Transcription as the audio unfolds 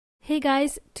Hey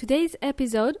guys, today's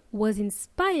episode was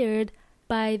inspired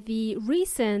by the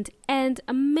recent and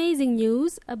amazing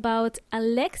news about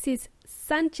Alexis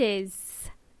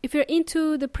Sánchez. If you're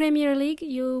into the Premier League,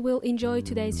 you will enjoy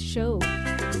today's show.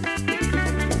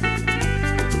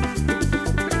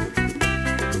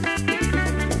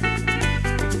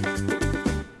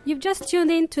 You've just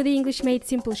tuned in to the English Made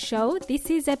Simple show. This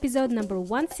is episode number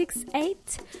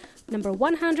 168. Number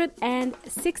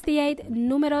 168,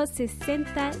 número 68.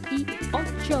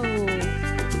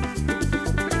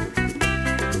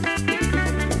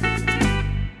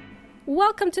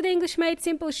 Welcome to the English Made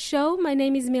Simple show. My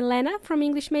name is Milena from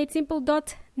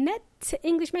EnglishMadeSimple.net,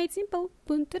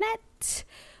 EnglishMadeSimple.net.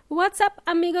 What's up,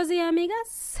 amigos y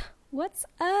amigas? What's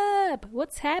up?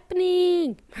 What's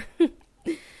happening?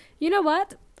 You know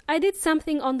what? I did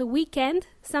something on the weekend,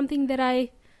 something that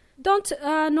I don't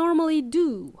normally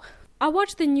do. I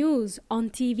watch the news on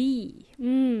TV.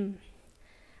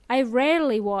 I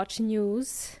rarely watch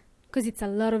news because it's a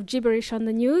lot of gibberish on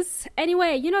the news.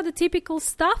 Anyway, you know the typical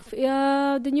stuff.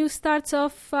 The news starts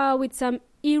off with some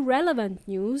irrelevant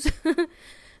news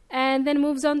and then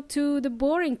moves on to the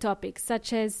boring topics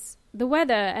such as the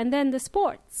weather and then the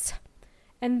sports.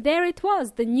 And there it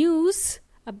was, the news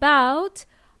about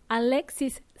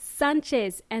Alexis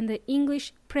Sánchez and the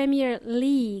English Premier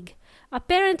League.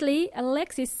 Apparently,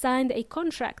 Alexis signed a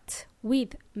contract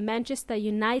with Manchester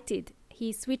United.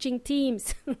 He's switching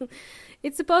teams.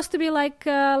 It's supposed to be like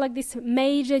this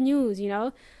major news, you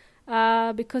know,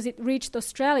 because it reached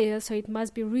Australia, so it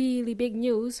must be really big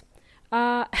news.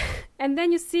 And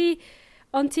then you see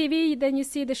on TV, then you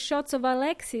see the shots of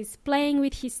Alexis playing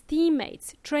with his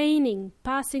teammates, training,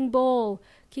 passing ball,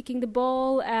 kicking the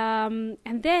ball. And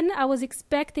then I was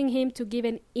expecting him to give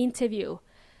an interview.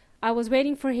 I was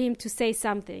waiting for him to say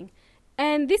something.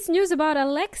 And this news about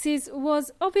Alexis was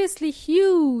obviously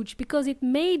huge because it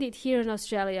made it here in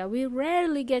Australia. We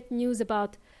rarely get news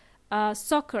about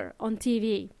soccer on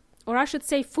TV. Or I should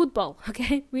say football,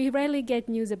 okay? We rarely get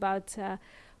news about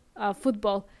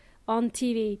football on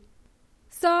TV.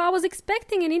 So I was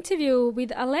expecting an interview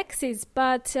with Alexis,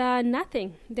 but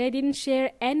nothing. They didn't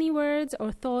share any words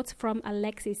or thoughts from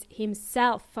Alexis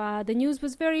himself. The news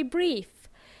was very brief.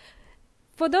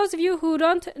 For those of you who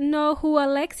don't know who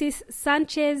Alexis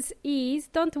Sánchez is,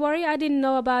 don't worry, I didn't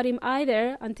know about him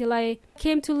either until I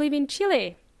came to live in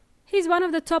Chile. He's one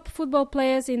of the top football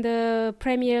players in the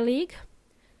Premier League.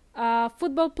 A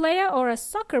football player or a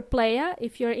soccer player,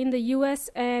 if you're in the US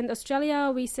and Australia,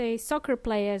 we say soccer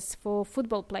players for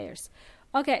football players.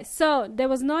 Okay, so there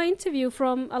was no interview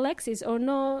from Alexis or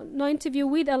no interview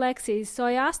with Alexis. So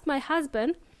I asked my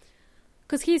husband,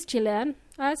 because he's Chilean,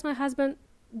 I asked my husband,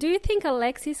 do you think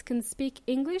Alexis can speak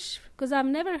English? Because I've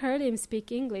never heard him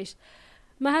speak English.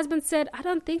 My husband said, I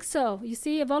don't think so. You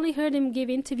see, I've only heard him give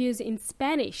interviews in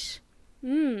Spanish.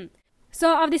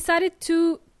 So I've decided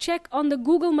to check on the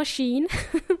Google machine,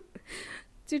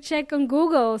 to check on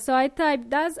Google. So I typed,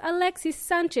 does Alexis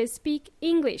Sánchez speak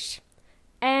English?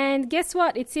 And guess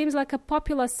what? It seems like a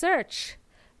popular search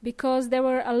because there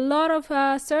were a lot of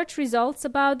search results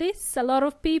about this. A lot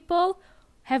of people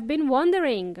have been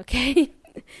wondering, okay?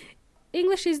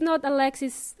 English is not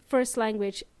Alexis' first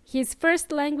language. His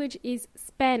first language is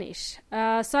Spanish.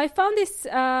 So I found this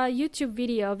YouTube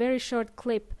video, a very short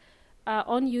clip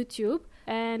on YouTube,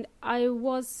 and I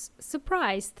was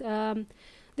surprised. The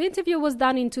interview was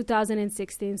done in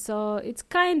 2016, so it's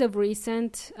kind of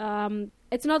recent.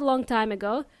 It's not a long time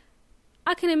ago.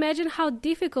 I can imagine how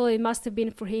difficult it must have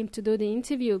been for him to do the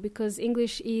interview because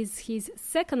English is his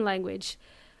second language.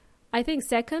 I think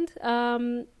second.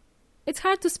 It's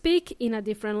hard to speak in a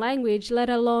different language, let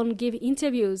alone give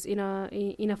interviews in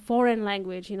a foreign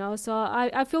language, you know. So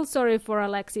I feel sorry for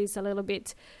Alexis a little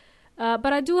bit.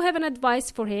 But I do have an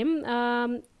advice for him.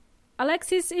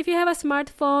 Alexis, if you have a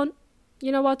smartphone,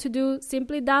 you know what to do.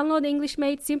 Simply download English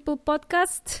Made Simple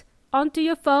podcast onto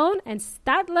your phone and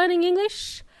start learning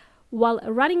English while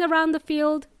running around the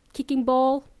field, kicking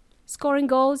ball, scoring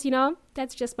goals, you know.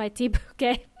 That's just my tip,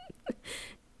 okay?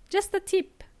 Just a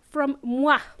tip from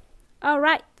moi. All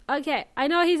right. Okay. I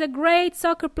know he's a great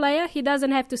soccer player. He doesn't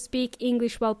have to speak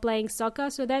English while playing soccer,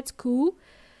 so that's cool.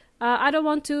 I don't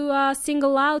want to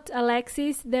single out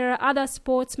Alexis. There are other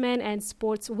sportsmen and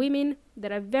sportswomen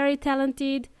that are very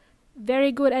talented,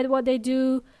 very good at what they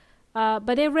do,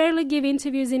 but they rarely give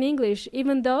interviews in English,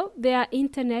 even though they are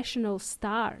international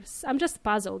stars. I'm just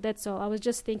puzzled, that's all. I was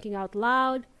just thinking out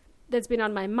loud. That's been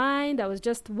on my mind. I was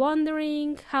just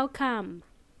wondering, how come?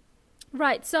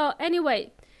 Right, so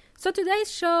anyway, so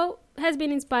today's show has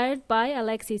been inspired by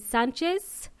Alexis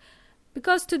Sánchez.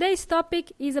 Because today's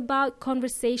topic is about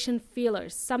conversation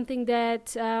fillers, something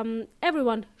that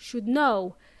everyone should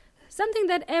know, something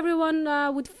that everyone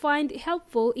would find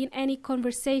helpful in any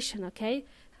conversation, okay?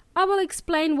 I will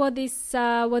explain what this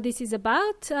is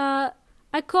about.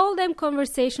 I call them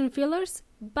conversation fillers,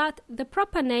 but the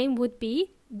proper name would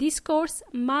be discourse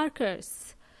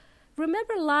markers.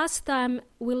 Remember last time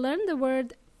we learned the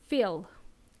word fill,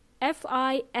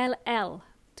 F-I-L-L,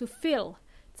 to fill.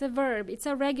 It's a verb, it's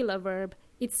a regular verb.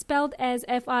 It's spelled as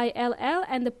F-I-L-L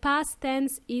and the past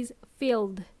tense is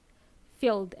filled,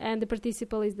 and the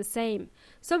participle is the same.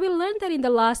 So we learned that in the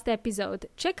last episode.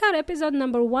 Check out episode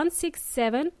number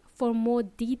 167 for more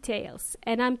details.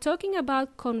 And I'm talking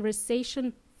about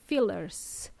conversation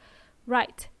fillers.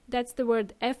 Right, that's the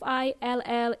word F-I-L-L-E-R-S.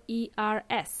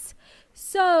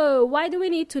 So, why do we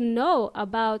need to know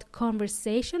about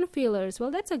conversation fillers?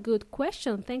 Well, that's a good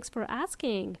question. Thanks for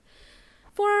asking.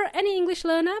 For any English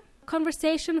learner,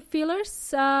 conversation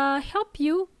fillers help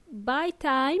you buy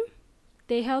time.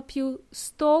 They help you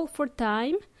stall for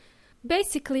time.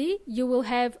 Basically, you will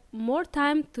have more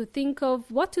time to think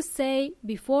of what to say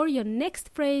before your next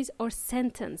phrase or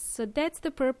sentence. So that's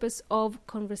the purpose of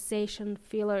conversation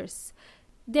fillers.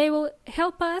 They will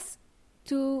help us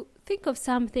to think of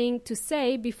something to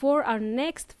say before our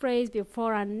next phrase,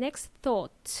 before our next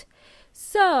thought.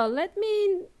 So, let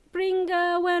me bring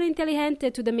Well Intelligente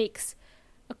to the mix.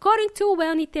 According to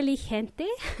Well Intelligente,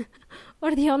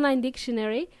 or the online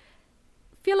dictionary,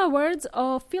 filler words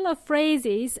or filler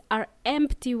phrases are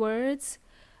empty words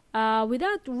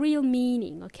without real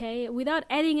meaning, okay? Without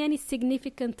adding any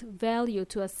significant value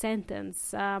to a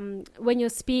sentence when you're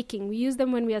speaking. We use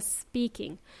them when we are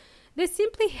speaking. They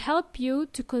simply help you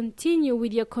to continue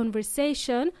with your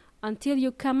conversation until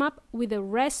you come up with the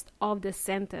rest of the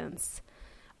sentence.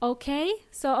 Okay?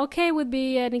 So, okay would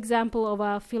be an example of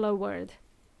a filler word.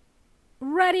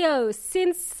 Radio.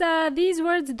 Since these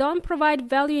words don't provide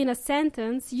value in a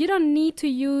sentence, you don't need to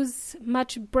use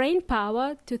much brain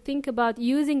power to think about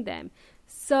using them.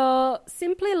 So,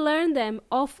 simply learn them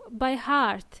off by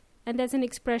heart. And that's an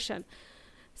expression.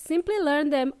 Simply learn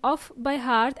them off by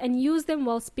heart and use them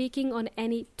while speaking on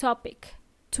any topic.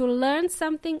 To learn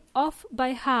something off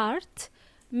by heart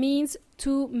means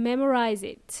to memorize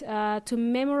it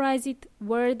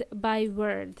word by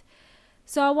word.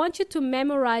 So I want you to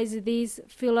memorize these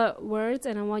filler words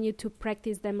and I want you to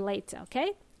practice them later,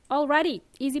 okay? Alrighty,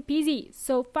 easy peasy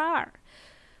so far.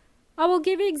 I will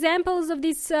give you examples of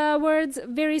these words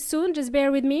very soon, just bear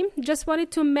with me. Just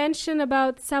wanted to mention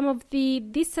about some of the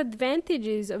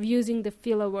disadvantages of using the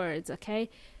filler words, okay?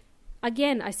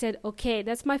 Again, I said, okay,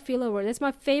 that's my filler word. That's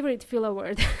my favorite filler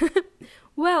word.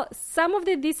 Well, some of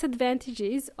the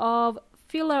disadvantages of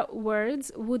filler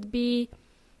words would be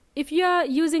if you are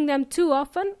using them too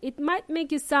often, it might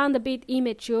make you sound a bit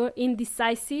immature,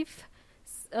 indecisive,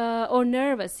 or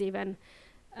nervous even.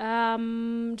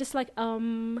 Just like,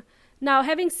 Now,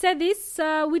 having said this,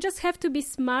 we just have to be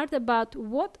smart about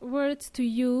what words to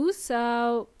use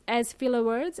as filler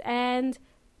words and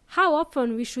how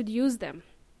often we should use them.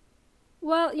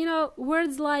 Well,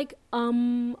 words like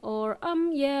or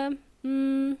yeah,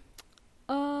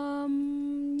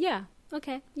 yeah,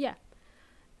 okay, yeah.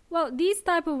 Well, these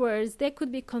type of words, they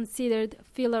could be considered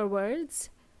filler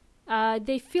words.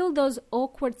 They fill those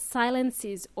awkward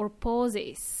silences or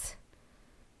pauses.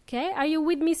 Okay, are you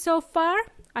with me so far?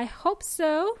 I hope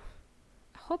so.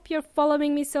 I hope you're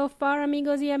following me so far,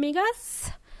 amigos y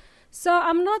amigas. So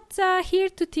I'm not here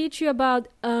to teach you about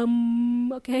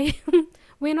okay?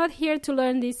 We're not here to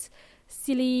learn this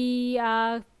silly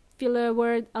filler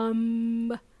word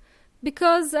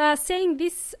because saying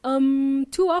this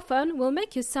too often will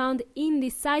make you sound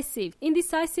indecisive.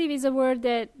 Indecisive is a word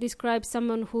that describes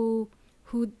someone who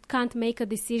can't make a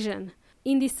decision.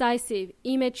 Indecisive,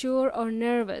 immature, or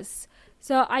nervous.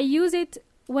 So I use it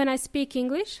when I speak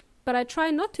English, but I try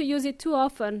not to use it too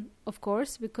often, of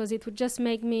course, because it would just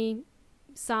make me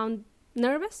sound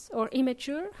nervous or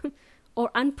immature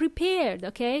or unprepared,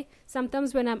 okay?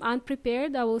 Sometimes when I'm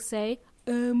unprepared, I will say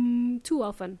too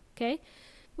often, okay?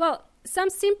 Well, some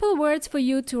simple words for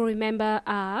you to remember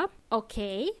are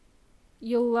okay.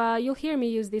 You'll hear me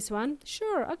use this one.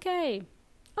 Sure, okay.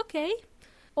 Okay.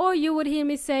 Or you would hear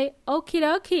me say okie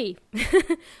dokie.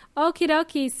 Okie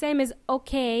dokie, same as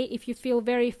okay. If you feel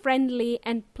very friendly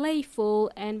and playful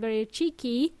and very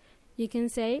cheeky, you can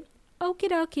say okie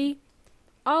dokie.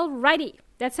 Alrighty,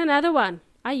 that's another one.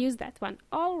 I use that one.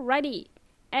 Alrighty.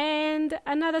 And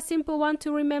another simple one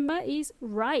to remember is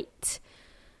right.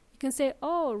 You can say,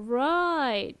 oh,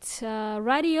 right,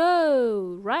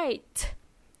 radio, right.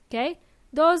 Okay?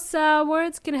 Those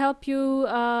words can help you...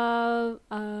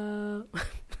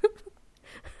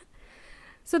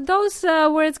 So those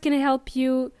words can help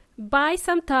you buy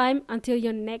some time until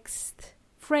your next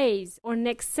phrase or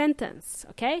next sentence,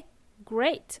 okay?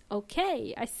 Great.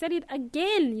 Okay, I said it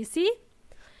again, you see?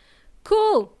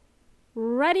 Cool.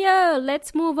 Radio,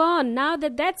 let's move on. Now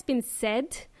that that's been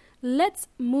said, let's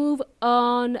move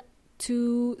on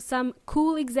to some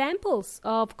cool examples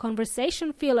of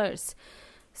conversation fillers.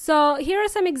 So here are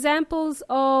some examples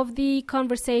of the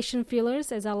conversation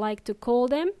fillers, as I like to call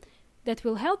them, that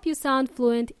will help you sound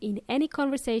fluent in any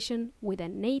conversation with a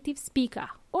native speaker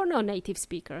or non-native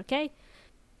speaker, okay?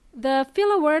 The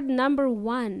filler word number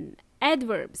 1,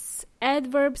 adverbs.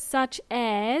 Adverbs such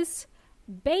as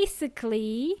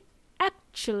basically,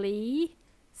 actually,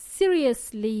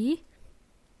 seriously,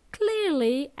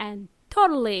 clearly, and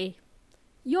totally.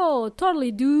 Yo,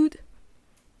 totally, dude.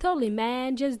 Totally,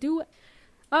 man. Just do it.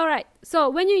 Alright, so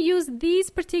when you use these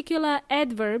particular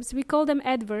adverbs, we call them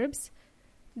adverbs,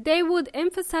 they would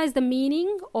emphasize the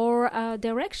meaning or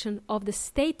direction of the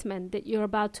statement that you're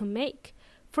about to make.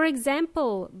 For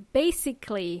example,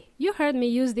 basically, you heard me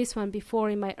use this one before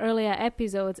in my earlier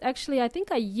episodes. Actually, I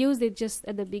think I used it just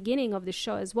at the beginning of the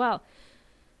show as well.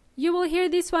 You will hear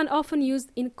this one often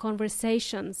used in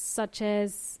conversations, such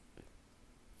as,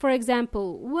 for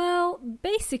example, well,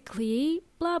 basically,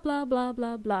 blah, blah, blah,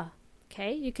 blah, blah.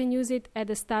 Okay, you can use it at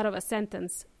the start of a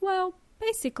sentence. Well,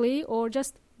 basically, or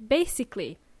just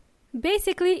basically.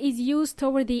 Basically is used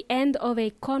toward the end of a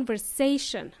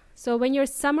conversation. So when you're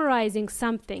summarizing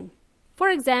something. For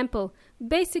example,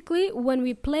 basically, when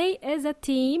we play as a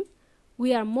team,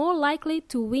 we are more likely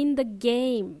to win the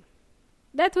game.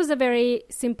 That was a very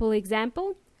simple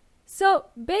example. So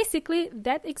basically,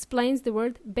 that explains the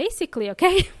word basically,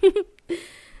 okay?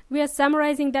 We are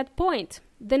summarizing that point.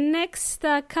 The next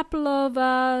couple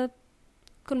of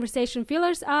conversation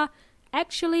fillers are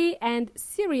actually and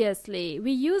seriously.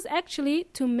 We use actually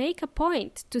to make a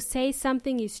point, to say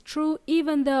something is true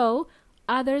even though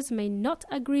others may not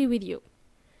agree with you.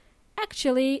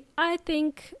 Actually, I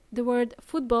think the word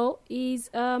football is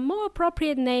a more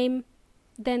appropriate name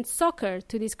than soccer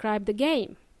to describe the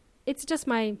game. It's just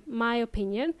my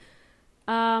opinion.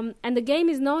 And the game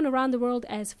is known around the world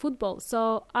as football.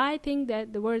 So I think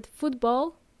that the word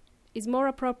football is more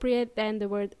appropriate than the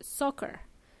word soccer.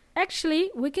 Actually,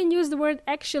 we can use the word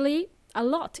actually a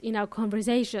lot in our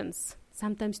conversations.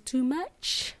 Sometimes too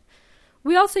much.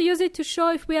 We also use it to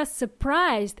show if we are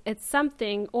surprised at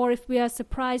something or if we are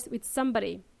surprised with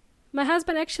somebody. My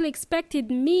husband actually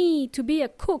expected me to be a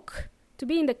cook, to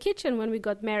be in the kitchen when we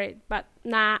got married, but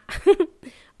nah.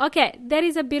 Okay, that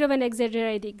is a bit of an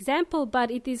exaggerated example,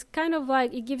 but it is kind of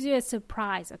like, it gives you a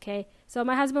surprise, okay? So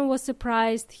my husband was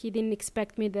surprised. He didn't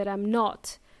expect me that I'm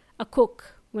not a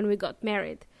cook when we got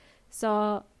married.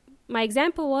 So my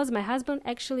example was my husband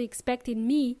actually expected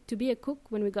me to be a cook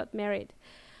when we got married.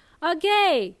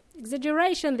 Okay,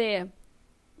 exaggeration there,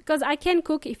 because I can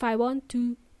cook if I want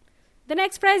to. The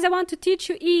next phrase I want to teach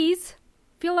you is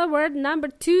filler word number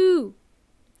 2.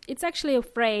 It's actually a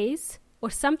phrase or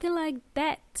something like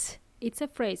that. It's a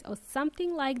phrase or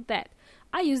something like that.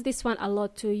 I use this one a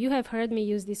lot too. You have heard me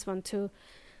use this one too.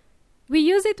 We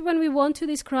use it when we want to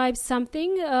describe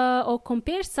something or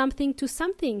compare something to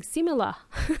something similar.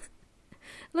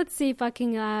 Let's see if I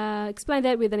can explain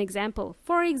that with an example.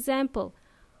 For example,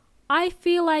 I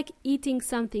feel like eating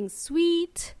something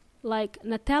sweet like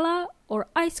Nutella or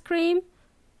ice cream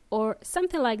or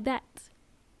something like that.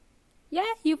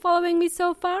 Yeah, you following me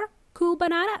so far? Cool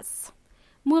bananas.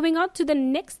 Moving on to the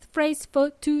next phrase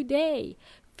for today.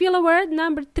 Filler word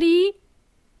number 3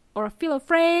 or a filler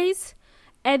phrase.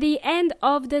 At the end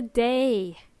of the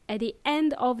day. At the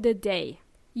end of the day.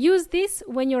 Use this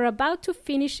when you're about to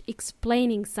finish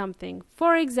explaining something.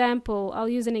 For example, I'll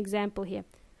use an example here.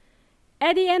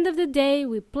 At the end of the day,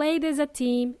 we played as a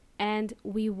team and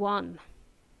we won.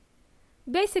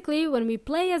 Basically, when we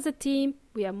play as a team,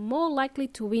 we are more likely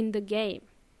to win the game.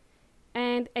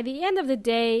 And at the end of the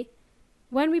day,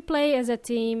 when we play as a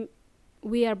team,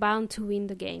 we are bound to win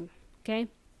the game. Okay?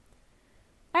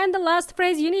 And the last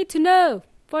phrase you need to know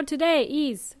for today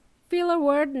is filler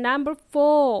word number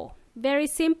 4. Very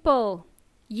simple.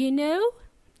 You know?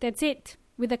 That's it.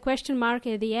 With a question mark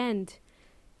at the end.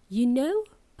 You know?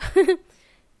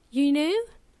 You know?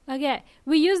 Okay.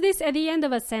 We use this at the end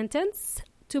of a sentence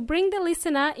to bring the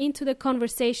listener into the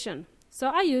conversation. So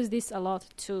I use this a lot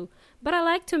too. But I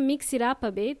like to mix it up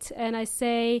a bit and I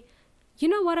say, you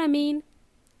know what I mean?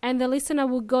 And the listener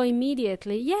will go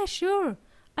immediately, yeah, sure.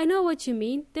 I know what you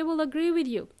mean. They will agree with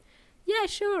you. Yeah,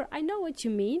 sure. I know what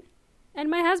you mean. And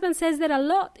my husband says that a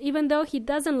lot, even though he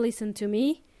doesn't listen to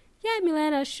me. Yeah,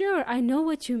 Milena, sure, I know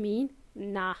what you mean.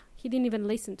 Nah, he didn't even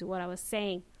listen to what I was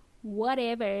saying.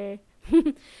 Whatever.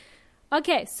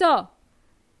 Okay, so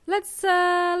let's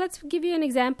give you an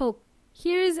example.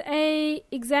 Here's a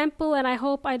example, and I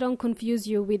hope I don't confuse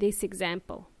you with this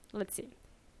example. Let's see.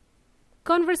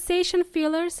 Conversation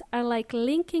fillers are like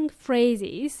linking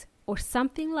phrases or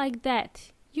something like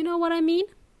that. You know what I mean?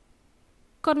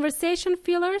 Conversation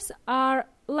fillers are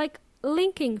like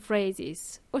linking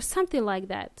phrases or something like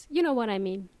that. You know what I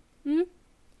mean?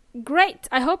 Great.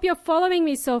 I hope you're following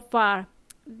me so far,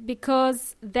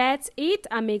 because that's it,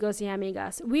 amigos y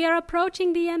amigas. We are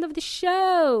approaching the end of the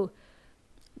show.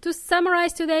 To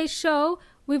summarize today's show,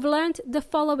 we've learned the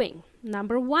following.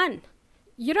 Number 1,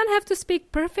 you don't have to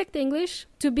speak perfect English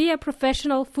to be a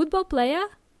professional football player.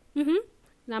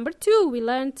 Number 2, we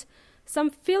learned some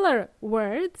filler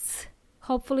words.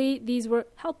 Hopefully these were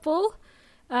helpful.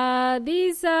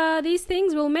 These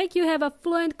things will make you have a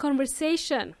fluent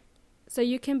conversation so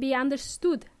you can be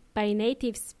understood by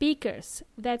native speakers.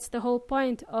 That's the whole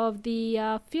point of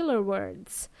the filler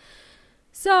words.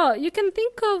 So you can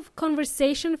think of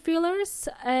conversation fillers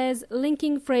as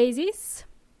linking phrases.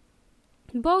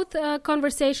 Both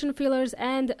conversation fillers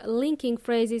and linking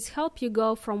phrases help you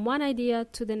go from one idea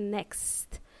to the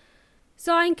next.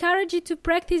 So I encourage you to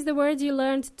practice the words you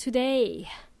learned today.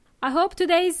 I hope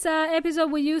today's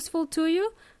episode was useful to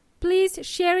you. Please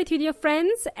share it with your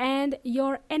friends and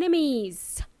your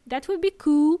enemies. That would be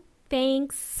cool.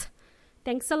 Thanks.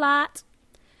 Thanks a lot.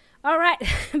 All right,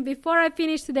 before I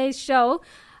finish today's show,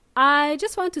 I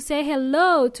just want to say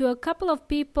hello to a couple of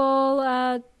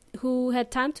people who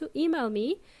had time to email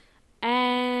me.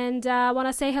 And I want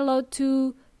to say hello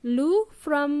to Lu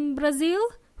from Brazil,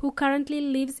 who currently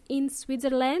lives in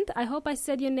Switzerland. I hope I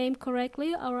said your name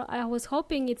correctly, or I was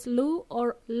hoping it's Lu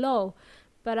or Lo.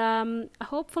 But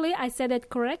hopefully I said it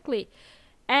correctly.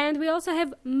 And we also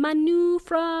have Manu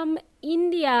from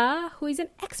India, who is an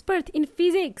expert in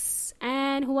physics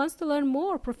and who wants to learn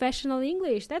more professional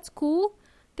English. That's cool.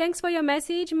 Thanks for your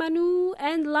message, Manu.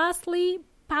 And lastly,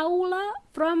 Paula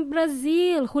from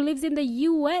Brazil, who lives in the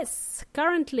US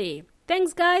currently.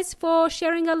 Thanks, guys, for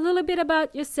sharing a little bit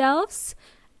about yourselves.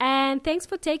 And thanks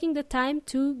for taking the time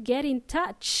to get in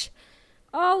touch.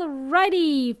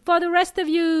 Alrighty, for the rest of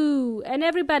you and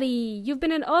everybody, you've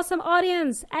been an awesome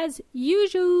audience as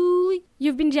usual.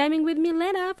 You've been jamming with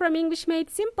Milena from English Made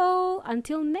Simple.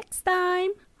 Until next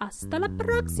time, hasta la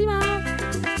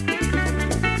próxima.